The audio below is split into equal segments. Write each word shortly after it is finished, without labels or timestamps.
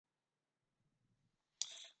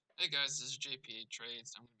Hey guys, this is JPA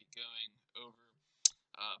Trades. I'm going to be going over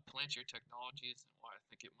Palantir Technologies and why I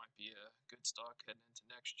think it might be a good stock heading into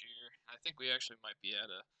next year. I think we actually might be at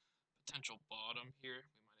a potential bottom here.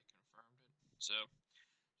 We might have confirmed it. So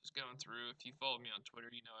just going through, if you follow me on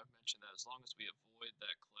Twitter, you know I've mentioned that as long as we avoid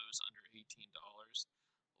that close under $18,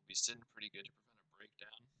 we'll be sitting pretty good to prevent a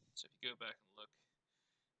breakdown. So if you go back and look,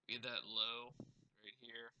 we had that low right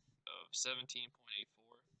here of 17.84.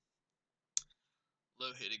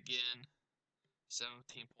 Low hit again,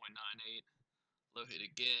 17.98. Low hit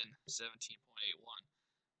again, 17.81.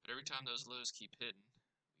 But every time those lows keep hitting,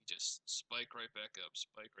 we just spike right back up,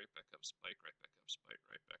 spike right back up, spike right back up, spike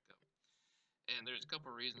right back up. And there's a couple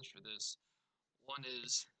of reasons for this. One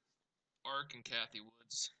is Ark and Kathy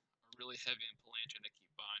Woods are really heavy in Palantir and they keep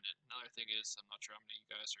buying it. Another thing is, I'm not sure how many of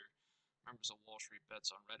you guys are members of Wall Street Bets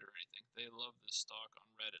on Reddit or anything. They love this stock on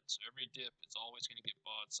Reddit. So every dip is always going to get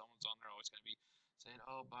bought. Someone's on there always going to be saying,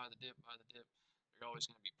 oh, buy the dip, buy the dip. They're always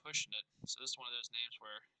going to be pushing it. So this is one of those names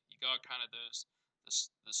where you got kind of the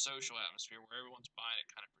social atmosphere where everyone's buying it,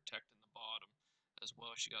 kind of protecting the bottom, as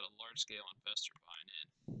well as you got a large scale investor buying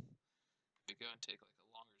in. If we go and take like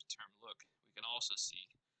a longer term look, we can also see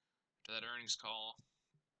to that earnings call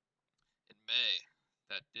in May,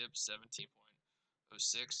 that dip 17.06 and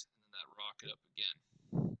then that rocket up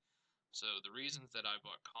again. So the reasons that I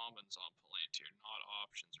bought commons on Palantir, not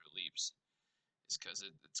options or leaps, is because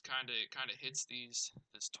it kind of hits this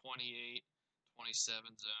 28, 27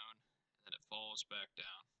 zone, and then it falls back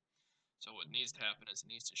down. So what needs to happen is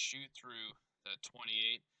it needs to shoot through that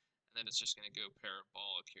 28, and then it's just going to go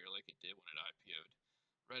parabolic here like it did when it IPO'd.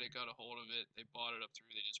 Reddit got a hold of it. They bought it up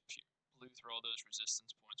through. They just blew through all those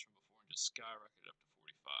resistance points from before and just skyrocketed up to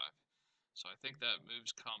 45. So I think that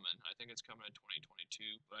move's coming. I think it's coming in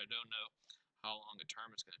 2022, but I don't know how long a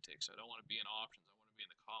term it's going to take. So I don't want to be in options. I want to be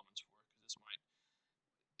in the commons for it because this might.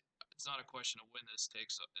 It's not a question of when this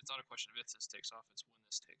takes. It's not a question of if this takes off. It's when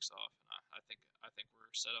this takes off, and I think we're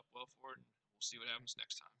set up well for it, and we'll see what happens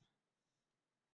next time.